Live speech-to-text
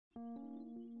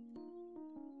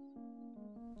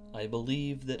I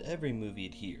believe that every movie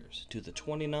adheres to the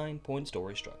 29-point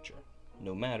story structure.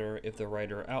 No matter if the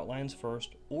writer outlines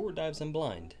first or dives in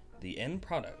blind, the end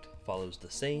product follows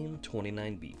the same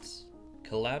 29 beats.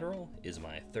 Collateral is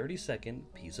my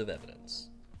 30-second piece of evidence.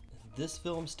 This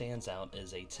film stands out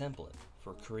as a template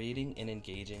for creating an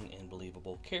engaging and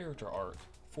believable character arc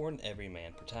for an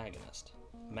everyman protagonist.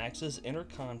 Max's inner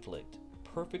conflict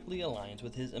perfectly aligns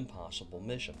with his impossible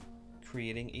mission,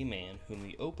 creating a man whom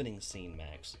the opening scene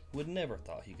Max would never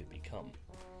thought he could become.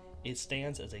 It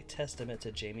stands as a testament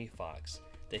to Jamie Foxx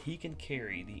that he can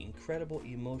carry the incredible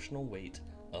emotional weight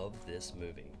of this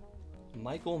movie.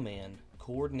 Michael Mann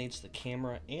coordinates the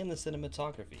camera and the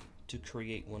cinematography to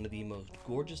create one of the most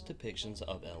gorgeous depictions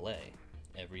of LA.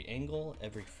 Every angle,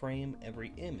 every frame,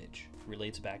 every image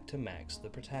relates back to Max, the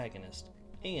protagonist,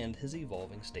 and his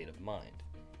evolving state of mind.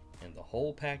 And the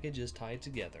whole package is tied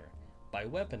together by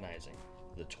weaponizing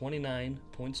the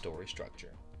 29-point story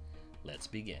structure. Let's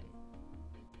begin.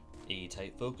 A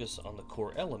tight focus on the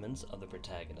core elements of the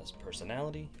protagonist's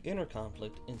personality, inner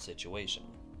conflict, and situation.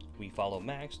 We follow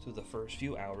Max through the first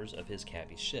few hours of his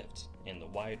cabbie shift and the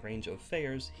wide range of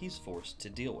affairs he's forced to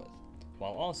deal with,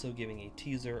 while also giving a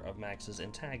teaser of Max's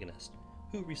antagonist,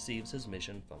 who receives his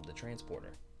mission from the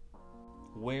transporter.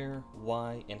 Where,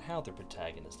 why, and how the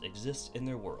protagonist exists in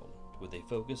their world, with a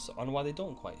focus on why they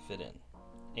don't quite fit in.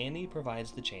 Annie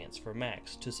provides the chance for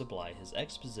Max to supply his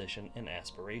exposition and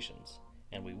aspirations,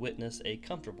 and we witness a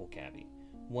comfortable cabbie,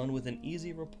 one with an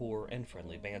easy rapport and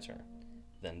friendly banter.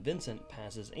 Then Vincent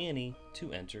passes Annie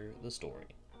to enter the story.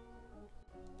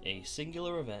 A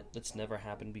singular event that's never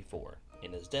happened before,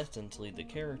 and is destined to lead the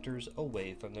characters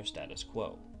away from their status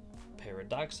quo.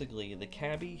 Paradoxically, the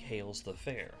cabbie hails the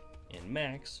fair, and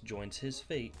Max joins his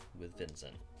fate with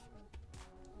Vincent.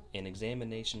 An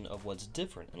examination of what's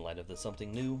different in light of the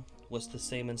something new, what's the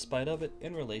same in spite of it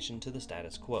in relation to the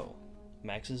status quo.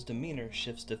 Max's demeanor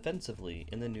shifts defensively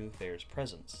in the new fair's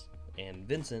presence, and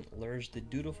Vincent lures the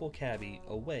dutiful cabbie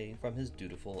away from his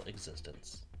dutiful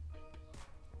existence.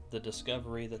 The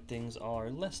discovery that things are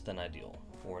less than ideal,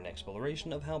 or an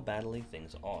exploration of how badly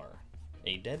things are.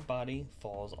 A dead body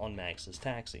falls on Max's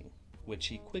taxi, which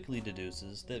he quickly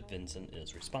deduces that Vincent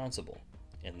is responsible,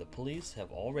 and the police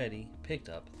have already picked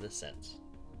up the scent.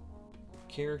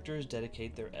 Characters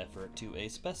dedicate their effort to a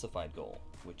specified goal,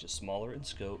 which is smaller in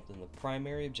scope than the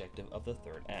primary objective of the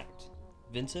third act.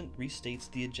 Vincent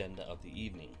restates the agenda of the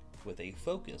evening, with a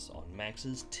focus on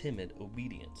Max's timid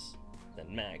obedience.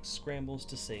 Then Max scrambles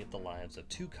to save the lives of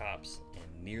two cops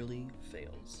and nearly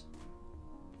fails.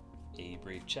 A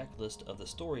brief checklist of the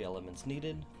story elements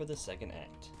needed for the second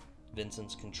act.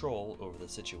 Vincent's control over the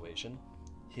situation,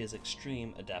 his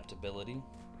extreme adaptability,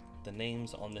 the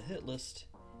names on the hit list,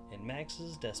 and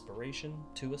Max's desperation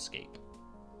to escape.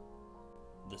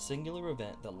 The singular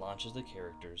event that launches the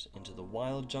characters into the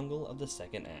wild jungle of the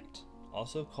second act,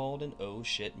 also called an oh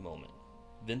shit moment.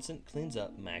 Vincent cleans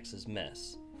up Max's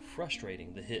mess,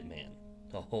 frustrating the hitman.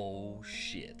 Oh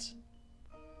shit.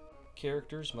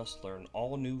 Characters must learn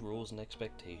all new rules and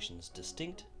expectations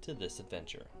distinct to this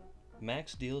adventure.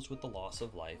 Max deals with the loss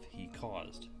of life he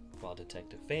caused, while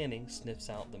Detective Fanning sniffs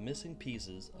out the missing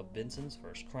pieces of Vincent's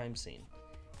first crime scene,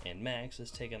 and Max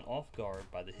is taken off guard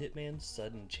by the hitman's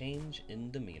sudden change in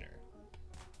demeanor.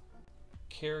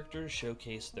 Characters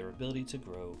showcase their ability to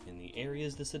grow in the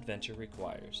areas this adventure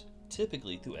requires,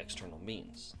 typically through external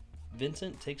means.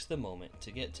 Vincent takes the moment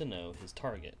to get to know his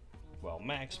target, while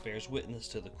Max bears witness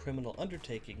to the criminal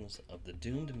undertakings of the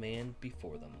doomed man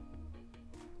before them.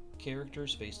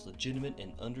 Characters face legitimate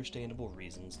and understandable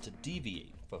reasons to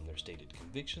deviate from their stated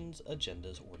convictions,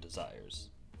 agendas, or desires.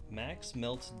 Max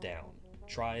melts down,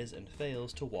 tries and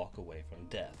fails to walk away from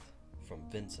death, from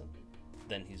Vincent.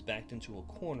 Then he's backed into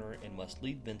a corner and must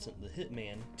lead Vincent the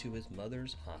hitman to his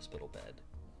mother's hospital bed.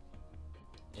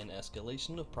 An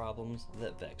escalation of problems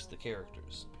that vex the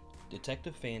characters.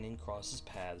 Detective Fanning crosses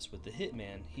paths with the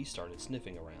hitman he started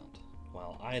sniffing around,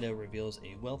 while Ida reveals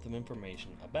a wealth of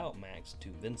information about Max to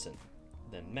Vincent.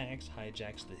 Then Max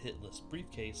hijacks the hit list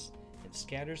briefcase and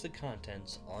scatters the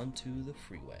contents onto the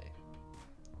freeway.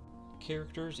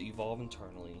 Characters evolve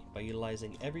internally by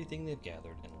utilizing everything they've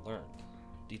gathered and learned.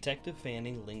 Detective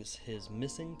Fanning links his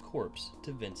missing corpse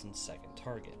to Vincent's second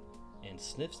target, and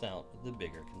sniffs out the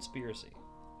bigger conspiracy.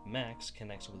 Max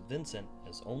connects with Vincent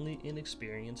as only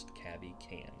inexperienced cabbie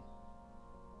can.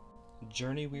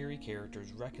 Journey-weary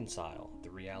characters reconcile the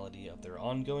reality of their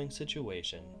ongoing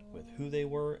situation with who they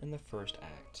were in the first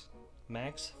act.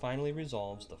 Max finally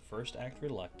resolves the first act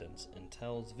reluctance and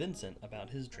tells Vincent about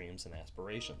his dreams and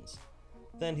aspirations.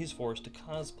 Then he's forced to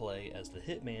cosplay as the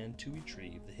hitman to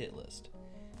retrieve the hit list.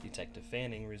 Detective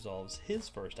Fanning resolves his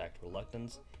first act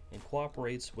reluctance and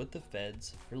cooperates with the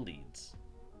feds for leads.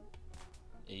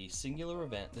 A singular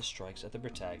event that strikes at the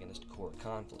protagonist's core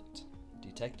conflict.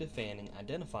 Detective Fanning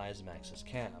identifies Max's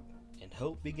cab, and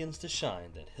hope begins to shine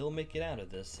that he'll make it out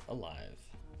of this alive.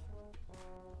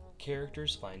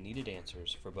 Characters find needed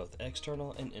answers for both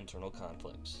external and internal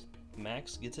conflicts.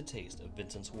 Max gets a taste of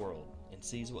Vincent's world and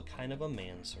sees what kind of a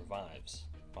man survives,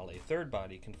 while a third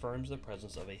body confirms the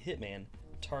presence of a hitman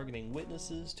targeting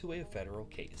witnesses to a federal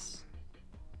case.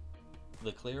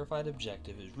 The clarified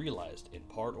objective is realized in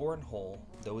part or in whole,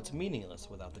 though it's meaningless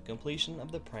without the completion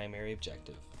of the primary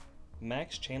objective.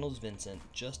 Max channels Vincent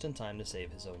just in time to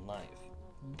save his own life,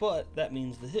 but that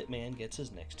means the hitman gets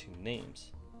his next two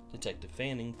names. Detective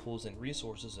Fanning pulls in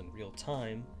resources in real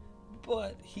time,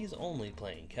 but he's only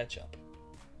playing catch-up.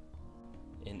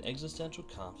 In existential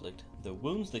conflict that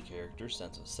wounds the character's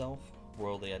sense of self,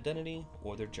 worldly identity,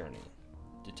 or their journey.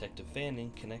 Detective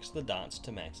Fanning connects the dots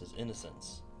to Max's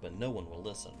innocence, but no one will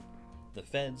listen. The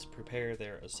feds prepare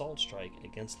their assault strike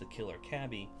against the killer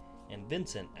cabbie, and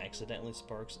Vincent accidentally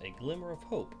sparks a glimmer of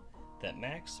hope that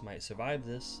Max might survive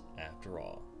this after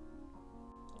all.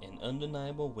 An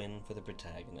undeniable win for the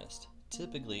protagonist,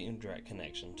 typically in direct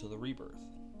connection to the rebirth.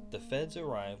 The feds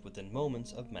arrive within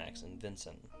moments of Max and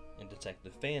Vincent, and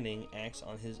Detective Fanning acts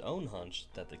on his own hunch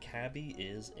that the cabbie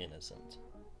is innocent.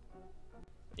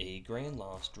 A grand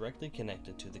loss directly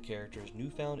connected to the character's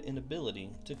newfound inability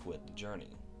to quit the journey.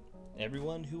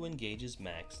 Everyone who engages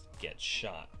Max gets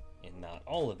shot, and not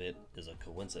all of it is a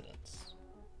coincidence.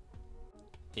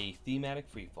 A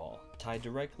thematic freefall tied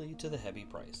directly to the heavy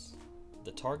price.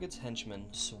 The target's henchmen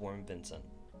swarm Vincent.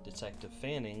 Detective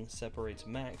Fanning separates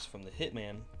Max from the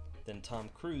hitman, then Tom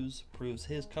Cruise proves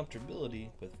his comfortability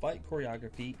with fight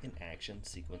choreography and action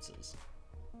sequences.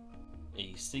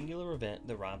 A singular event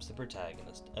that robs the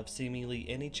protagonist of seemingly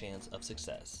any chance of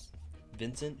success.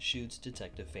 Vincent shoots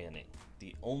Detective Fanning,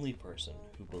 the only person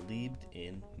who believed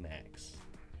in Max.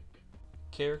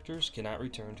 Characters cannot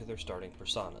return to their starting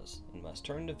personas and must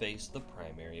turn to face the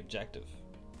primary objective.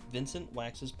 Vincent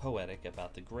waxes poetic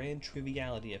about the grand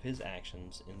triviality of his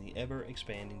actions in the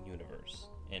ever-expanding universe,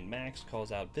 and Max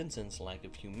calls out Vincent's lack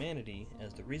of humanity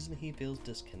as the reason he feels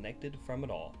disconnected from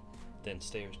it all, then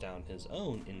stares down his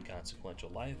own inconsequential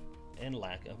life and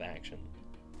lack of action,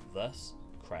 thus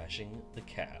crashing the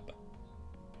cab.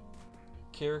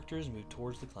 Characters move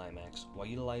towards the climax while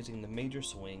utilizing the major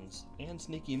swings and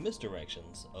sneaky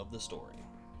misdirections of the story.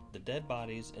 The dead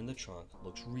bodies in the trunk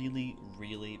looks really,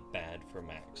 really bad for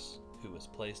Max, who is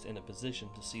placed in a position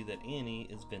to see that Annie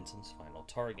is Vincent's final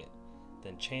target,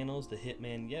 then channels the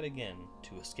hitman yet again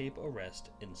to escape arrest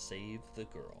and save the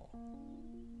girl.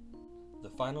 The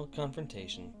final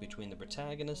confrontation between the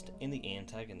protagonist and the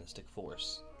antagonistic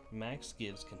force. Max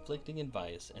gives conflicting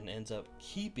advice and ends up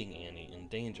keeping Annie in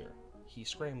danger. He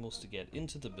scrambles to get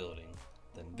into the building,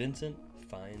 then Vincent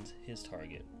finds his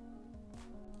target.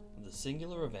 The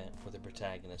singular event where the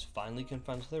protagonist finally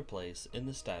confronts their place in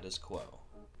the status quo.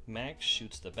 Max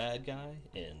shoots the bad guy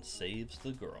and saves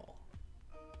the girl.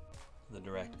 The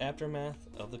direct aftermath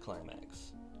of the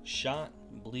climax. Shot,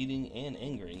 bleeding, and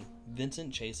angry,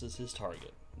 Vincent chases his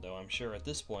target, though I'm sure at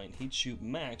this point he'd shoot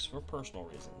Max for personal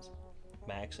reasons.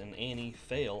 Max and Annie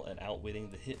fail at outwitting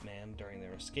the hitman during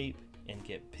their escape and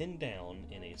get pinned down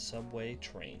in a subway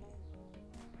train.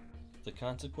 The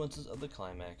consequences of the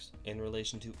climax in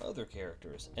relation to other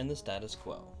characters and the status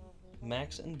quo.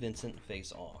 Max and Vincent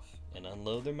face off and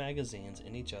unload their magazines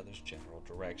in each other's general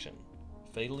direction.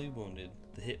 Fatally wounded,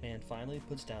 the hitman finally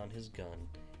puts down his gun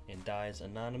and dies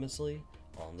anonymously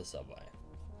on the subway.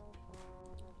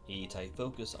 A tight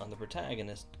focus on the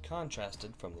protagonist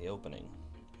contrasted from the opening.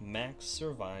 Max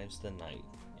survives the night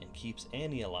and keeps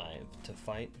Annie alive to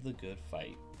fight the good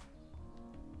fight.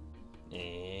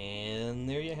 And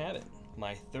there you have it,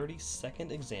 my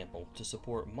 30-second example to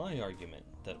support my argument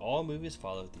that all movies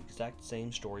follow the exact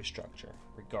same story structure,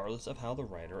 regardless of how the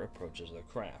writer approaches their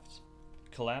craft.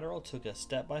 Collateral took us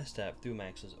step by step through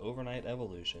Max's overnight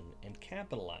evolution and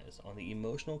capitalized on the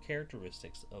emotional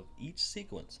characteristics of each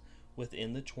sequence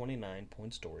within the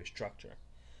 29-point story structure.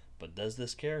 But does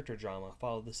this character drama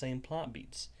follow the same plot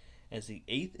beats as the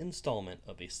 8th installment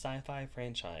of a sci-fi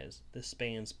franchise that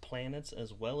spans planets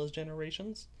as well as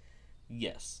generations?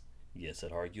 Yes,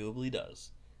 it arguably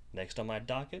does. Next on my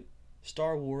docket,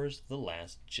 Star Wars: The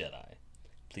Last Jedi.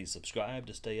 Please subscribe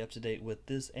to stay up to date with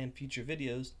this and future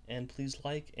videos, and please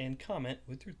like and comment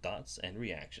with your thoughts and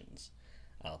reactions.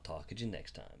 I'll talk to you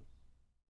next time.